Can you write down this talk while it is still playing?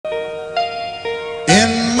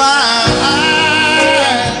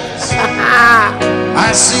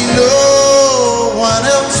I see no one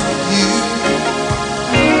else but you.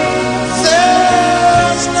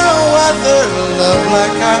 There's no other love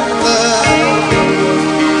like our love.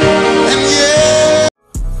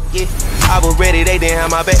 And I was ready, they didn't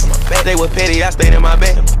have my back. They were petty, I stayed in my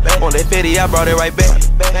bed. On that petty, I brought it right back.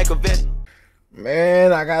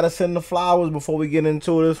 Man, I gotta send the flowers before we get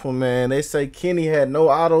into this one, man. They say Kenny had no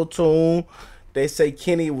auto-tune. They say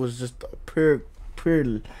Kenny was just a pure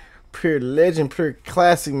legend, pure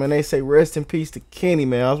classic, man. They say rest in peace to Kenny,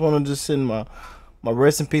 man. I just want to just send my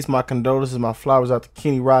rest in peace, my condolences, my flowers out to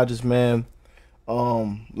Kenny Rodgers, man.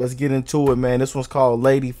 Let's get into it, man. This one's called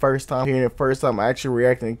Lady. First time hearing it, first time actually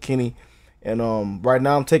reacting to Kenny. And right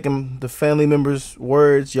now I'm taking the family members'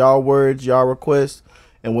 words, y'all requests,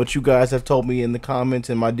 and what you guys have told me in the comments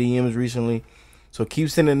and my DMs recently. So keep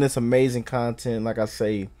sending this amazing content. Like I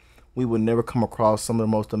say, we would never come across some of the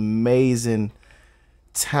most amazing,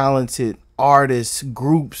 talented artists,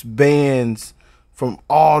 groups, bands from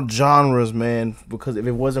all genres, man, because if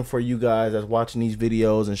it wasn't for you guys that's watching these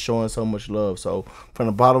videos and showing so much love. So from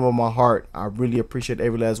the bottom of my heart, I really appreciate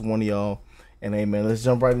every last one of y'all. And hey, man, let's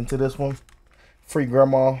jump right into this one. Free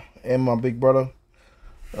grandma and my big brother.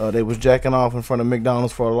 They was jacking off in front of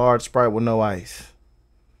McDonald's for a large Sprite with no ice.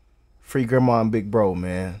 Free grandma and big bro,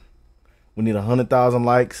 man. We need 100,000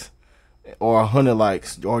 likes or 100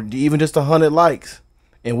 likes or even just 100 likes,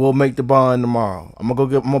 and we'll make the bond tomorrow. I'm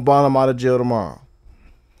gonna bond him out of jail tomorrow.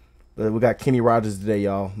 But we got Kenny Rodgers today,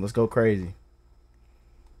 y'all. Let's go crazy.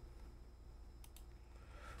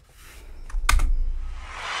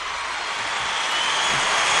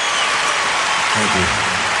 Thank you.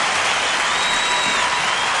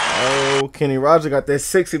 Oh, Kenny Rodgers got that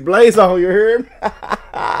sexy blaze on, you heard me?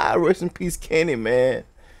 Rest in peace, Kenny, man.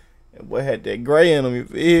 That boy had that gray in him, you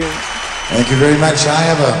feel? thank you very much. I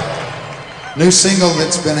have a new single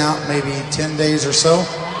that's been out maybe 10 days or so.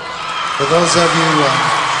 For those of you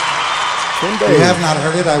who have not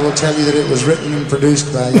heard it, I will tell you that it was written and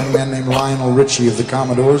produced by a young man named Lionel Richie of the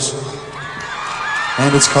Commodores.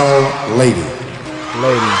 And it's called Lady.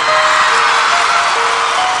 Lady.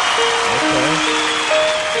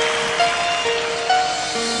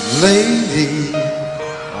 Lady.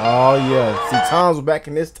 Oh yeah. See, times were back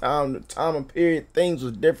in this time, the time and period, things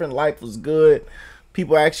was different, life was good.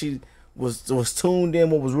 People actually was tuned in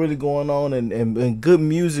what was really going on, and good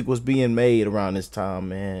music was being made around this time,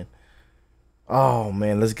 man. Oh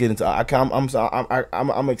man, let's get into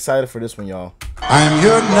I'm excited for this one, y'all. I'm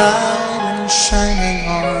your knight in shining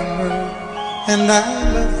armor, and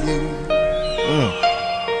I love you.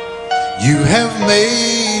 You have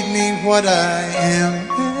made me what I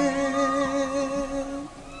am.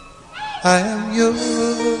 I am yours.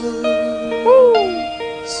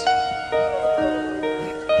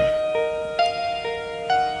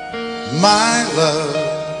 My love,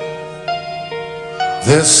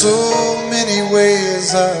 there's so many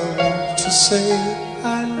ways I want to say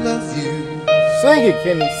I love you. Sing it,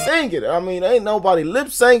 Kenny, sing it. I mean, ain't nobody lip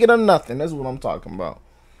singing or nothing. That's what I'm talking about.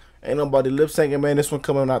 Ain't nobody lip singing, man. This one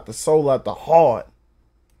coming out the soul, out the heart.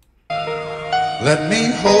 Let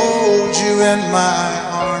me hold you in my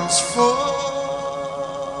arms forevermore.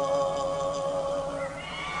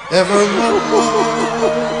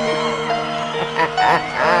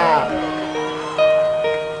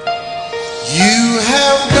 You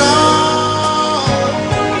have gone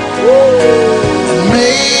and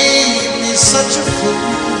made me such a fool.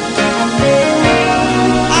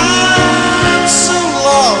 I'm so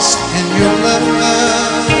lost in your love.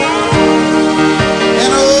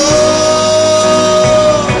 And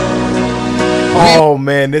oh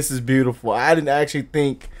man, this is beautiful. I didn't actually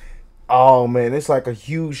think, oh man, it's like a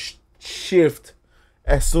huge shift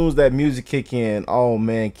as soon as that music kick in. Oh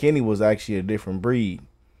man, Kenny was actually a different breed.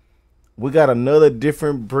 We got another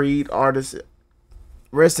different breed artist.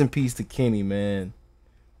 Rest in peace to Kenny, man.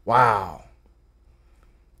 Wow.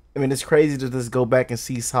 I mean, it's crazy to just go back and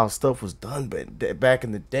see how stuff was done back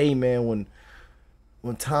in the day, man,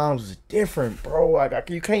 when times was different, bro. Like,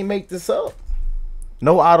 you can't make this up.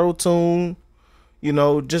 No auto-tune, you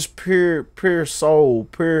know, just pure soul,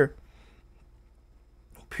 pure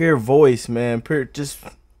voice, man.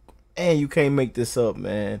 Man, you can't make this up,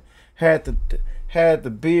 man. Had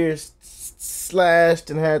the beard slashed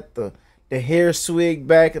and had the hair swig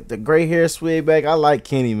back, the gray hair swig back. I like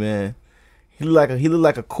Kenny, man. He looked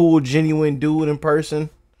like a cool, genuine dude in person.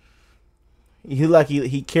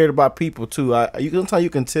 He cared about people too. Sometimes you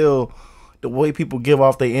can tell the way people give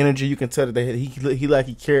off their energy. You can tell that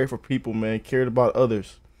he cared for people, man. Cared about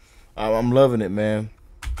others. I'm loving it, man.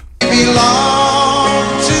 We belong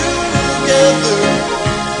together.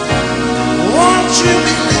 Won't you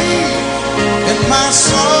believe in my soul?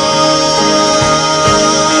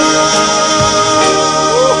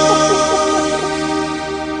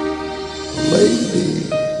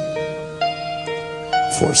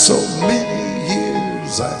 For so many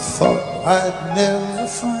years I thought I'd never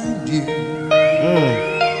find you.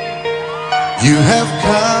 You have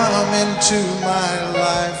come into my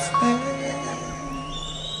life and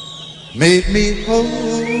made me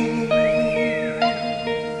whole.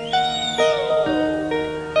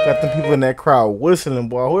 Got them people in that crowd whistling,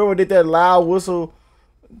 boy. Whoever did that loud whistle,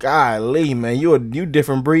 golly, man, you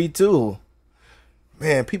different breed too.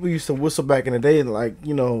 Man, people used to whistle back in the day, like,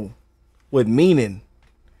 you know, with meaning.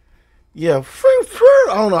 Yeah, I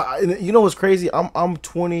don't know. You know what's crazy? I'm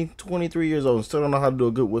 23 years old and still don't know how to do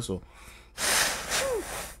a good whistle.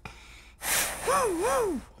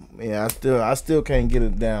 Yeah, I still can't get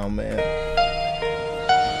it down, man.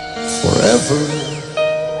 Forever,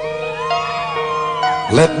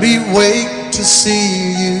 let me wake to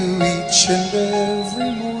see you each and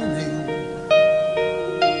every morning.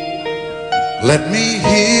 Let me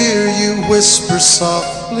hear you whisper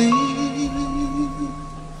softly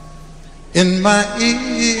in my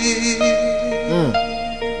ear.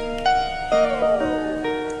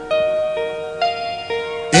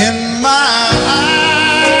 In my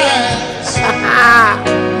eyes,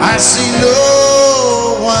 I see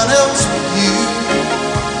no one else but you.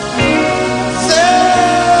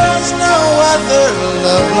 There's no other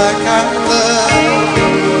love like our love.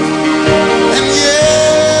 And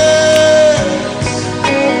yes,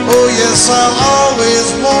 oh yes, I'll always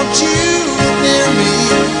want you near me.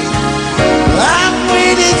 I've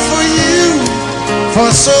waited for you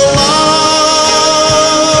for so long.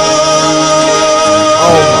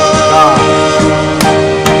 Oh my God.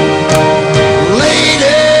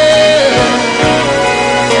 Lady,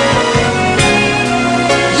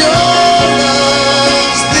 your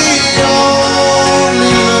love's the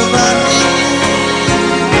only love I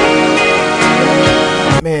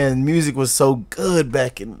need. Man, music was so good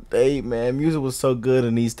back in the day, man. Music was so good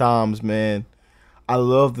in these times, man. I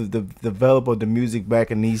love the develop of the music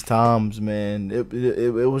back in these times, man.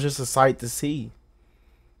 It was just a sight to see.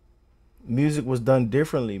 Music was done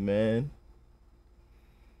differently, man.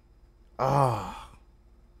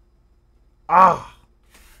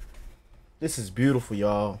 This is beautiful,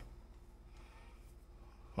 y'all.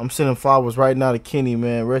 I'm sending flowers right now to Kenny,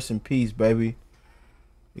 man. Rest in peace, baby.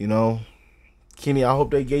 You know, Kenny, I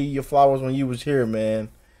hope they gave you your flowers when you was here, man.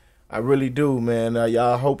 I really do, man.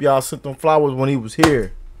 Y'all hope y'all sent them flowers when he was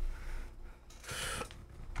here.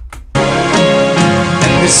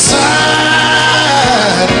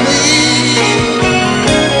 Beside me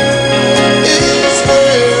is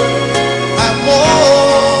where I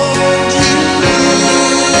want you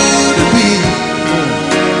to be.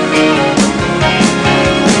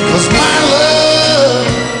 'Cause my love,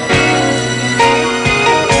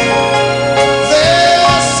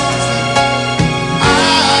 there's something I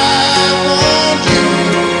want you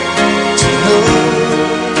to know.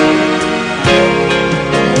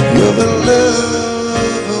 You're the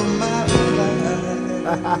love of my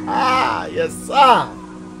life. Yes, sir.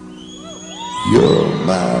 You're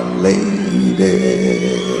my lady.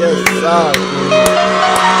 Yes, sir.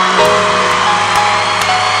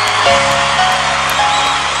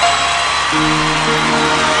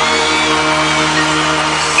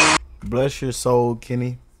 Bless your soul,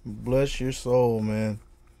 Kenny. Bless your soul, man.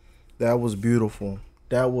 That was beautiful.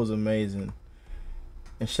 That was amazing.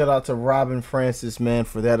 And shout out to Robin Francis, man,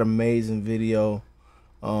 for that amazing video.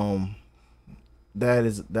 That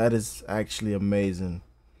is actually amazing.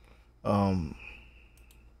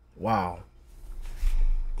 Wow.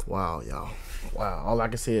 Wow, y'all. Wow. All I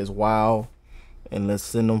can say is wow. And let's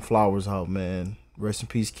send them flowers out, man. Rest in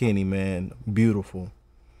peace, Kenny, man. Beautiful.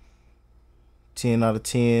 10 out of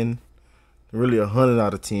 10. Really 100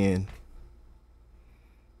 out of 10.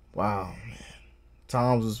 Wow, man.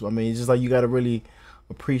 Times is, I mean, it's just like you gotta really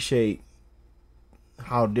appreciate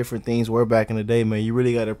how different things were back in the day, man. You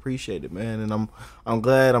really gotta appreciate it, man. And I'm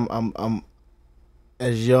glad I'm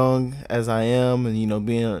as young as I am, and you know,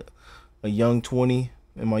 being a young 20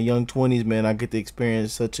 in my young 20s, man, I get to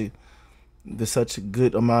experience such a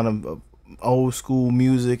good amount of old school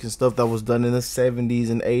music and stuff that was done in the 70s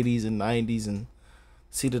and 80s and 90s, and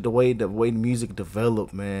see the way the music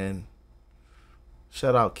developed, man.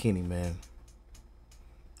 Shout out Kenny, man.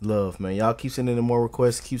 Love, man. Y'all keep sending in more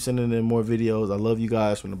requests, keep sending in more videos. I love you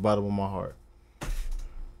guys from the bottom of my heart.